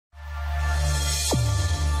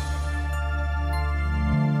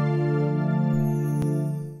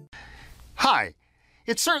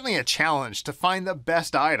It's certainly a challenge to find the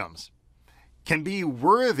best items. Can be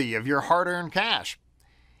worthy of your hard-earned cash.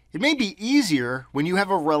 It may be easier when you have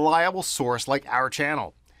a reliable source like our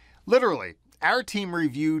channel. Literally, our team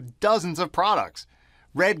reviewed dozens of products,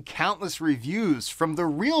 read countless reviews from the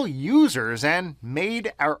real users, and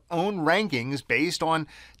made our own rankings based on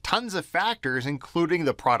tons of factors including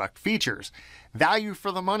the product features, value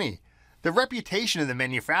for the money, the reputation of the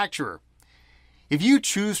manufacturer. If you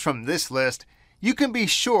choose from this list, you can be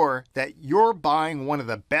sure that you're buying one of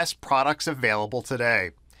the best products available today.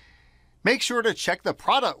 Make sure to check the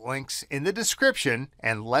product links in the description,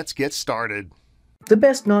 and let's get started. The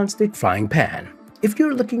best non-stick frying pan. If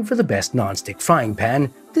you're looking for the best non-stick frying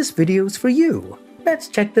pan, this video is for you. Let's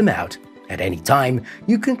check them out. At any time,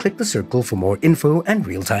 you can click the circle for more info and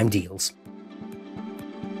real-time deals.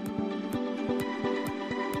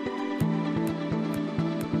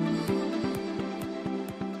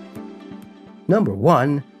 Number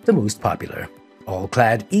 1. The most popular.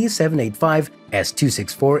 All-clad E785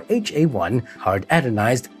 S264HA1 hard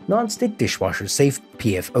anodized non-stick dishwasher safe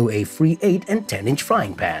PFOA-free 8 and 10-inch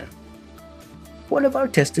frying pan. One of our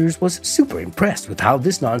testers was super impressed with how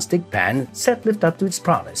this non-stick pan set lived up to its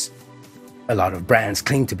promise. A lot of brands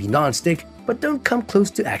claim to be non-stick but don't come close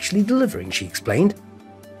to actually delivering, she explained.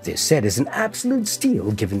 This set is an absolute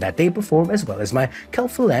steal given that they perform as well as my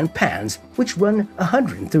Calphalan pans, which run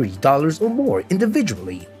 $130 or more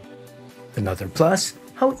individually. Another plus,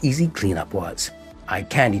 how easy cleanup was. I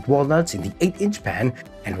candied walnuts in the 8-inch pan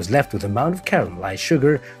and was left with an amount of caramelized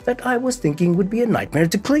sugar that I was thinking would be a nightmare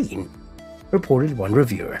to clean, reported one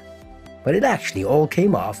reviewer. But it actually all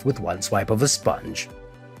came off with one swipe of a sponge.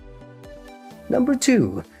 Number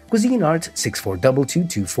 2. Cuisinart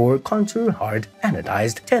 642224 Contour Hard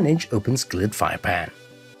Anodized 10-inch Open Skillet Fire Pan.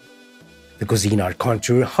 The Cuisinart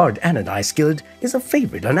Contour Hard Anodized Skillet is a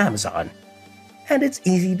favorite on Amazon, and it's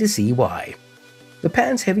easy to see why. The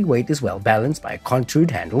pan's heavy weight is well balanced by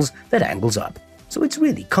contoured handles that angles up, so it's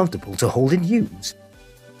really comfortable to hold and use.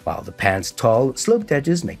 While the pan's tall, sloped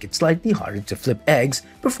edges make it slightly harder to flip eggs,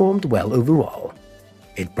 performed well overall.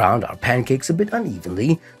 It browned our pancakes a bit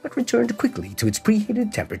unevenly, but returned quickly to its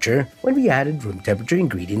preheated temperature when we added room temperature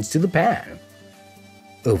ingredients to the pan.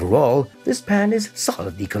 Overall, this pan is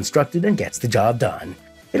solidly constructed and gets the job done.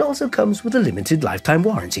 It also comes with a limited lifetime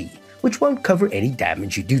warranty, which won't cover any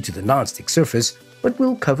damage you do to the non-stick surface, but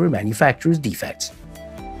will cover manufacturer's defects.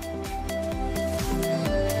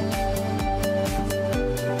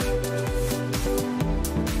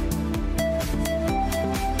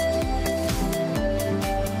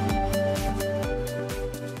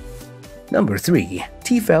 Number 3.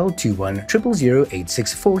 T-fal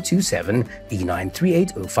 2100086427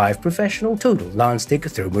 E93805 Professional Total Non-Stick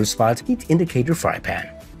Thermo-Spot Heat Indicator Fry Pan.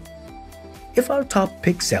 If our top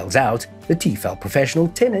pick sells out, the T-fal Professional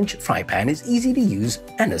 10-inch fry pan is easy to use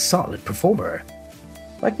and a solid performer.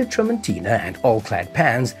 Like the Tramontina and all-clad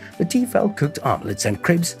pans, the T-fal cooked omelets and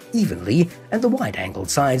crepes evenly, and the wide-angled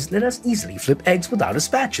sides let us easily flip eggs without a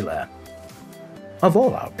spatula. Of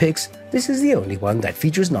all our picks, this is the only one that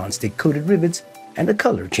features non-stick coated rivets and a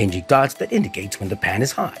color-changing dot that indicates when the pan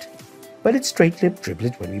is hot. But it's straight-lip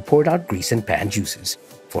driblet when we poured out grease and pan juices.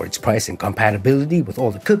 For its price and compatibility with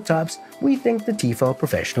all the cooktops, we think the T-fal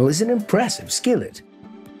Professional is an impressive skillet.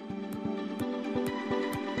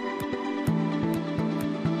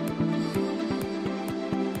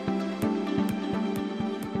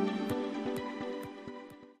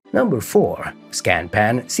 Number 4.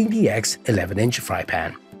 ScanPan CDX 11-inch Fry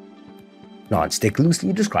Pan. Non-stick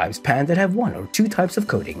loosely describes pans that have one or two types of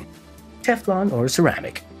coating, Teflon or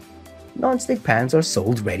ceramic. Non-stick pans are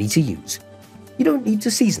sold ready to use. You don't need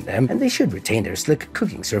to season them, and they should retain their slick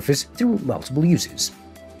cooking surface through multiple uses.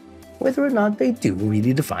 Whether or not they do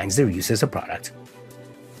really defines their use as a product.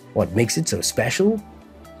 What makes it so special?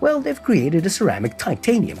 Well, they've created a ceramic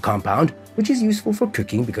titanium compound, which is useful for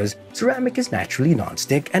cooking because ceramic is naturally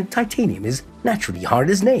non-stick and titanium is naturally hard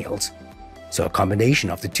as nails. So a combination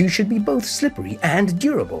of the two should be both slippery and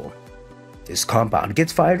durable. This compound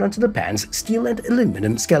gets fired onto the pan's steel and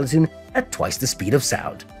aluminum skeleton at twice the speed of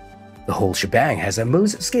sound. The whole shebang has a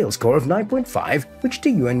Mohs scale score of 9.5, which to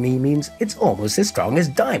you and me means it's almost as strong as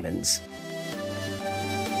diamonds.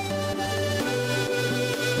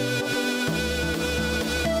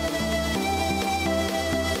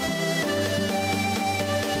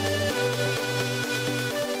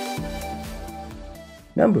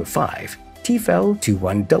 Number 5. T-fal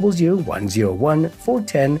 2100101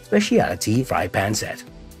 410 Specialty Fry Pan Set.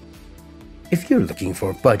 If you're looking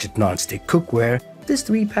for budget non-stick cookware, this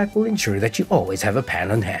 3-pack will ensure that you always have a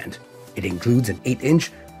pan on hand. It includes an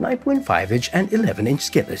 8-inch, 9.5-inch, and 11-inch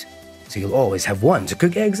skillet, so you'll always have one to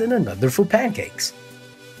cook eggs and another for pancakes.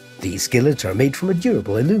 These skillets are made from a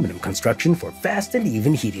durable aluminum construction for fast and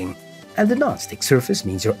even heating, and the non-stick surface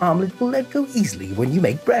means your omelet will let go easily when you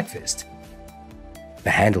make breakfast. The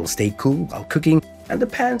handles stay cool while cooking, and the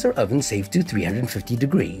pans are oven safe to 350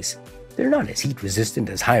 degrees. They're not as heat resistant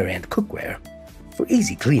as higher-end cookware. For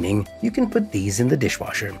easy cleaning, you can put these in the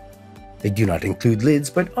dishwasher. They do not include lids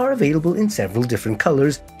but are available in several different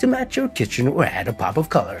colors to match your kitchen or add a pop of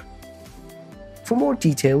color. For more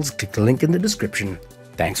details, click the link in the description.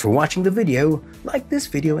 Thanks for watching the video, like this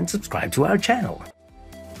video and subscribe to our channel.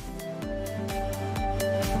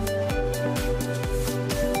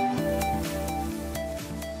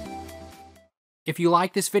 If you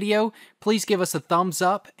like this video, please give us a thumbs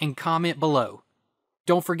up and comment below.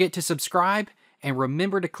 Don't forget to subscribe and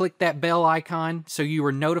remember to click that bell icon so you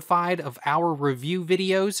are notified of our review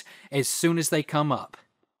videos as soon as they come up.